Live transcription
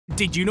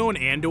Did you know in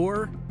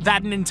Andor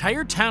that an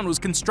entire town was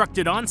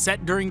constructed on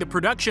set during the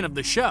production of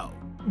the show?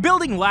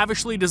 Building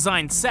lavishly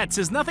designed sets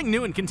is nothing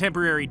new in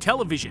contemporary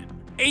television.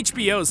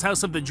 HBO's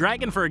House of the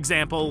Dragon, for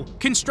example,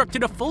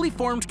 constructed a fully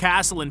formed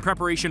castle in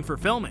preparation for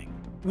filming.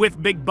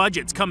 With big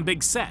budgets come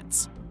big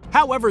sets.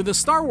 However, the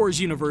Star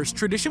Wars universe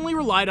traditionally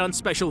relied on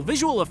special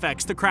visual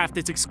effects to craft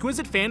its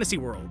exquisite fantasy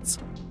worlds.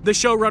 The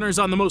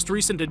showrunners on the most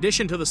recent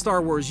addition to the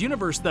Star Wars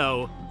universe,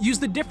 though,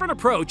 used a different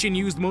approach and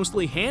used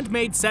mostly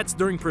handmade sets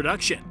during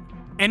production.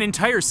 An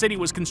entire city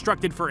was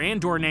constructed for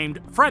Andor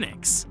named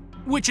Frennix,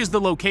 which is the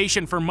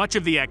location for much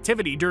of the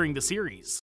activity during the series.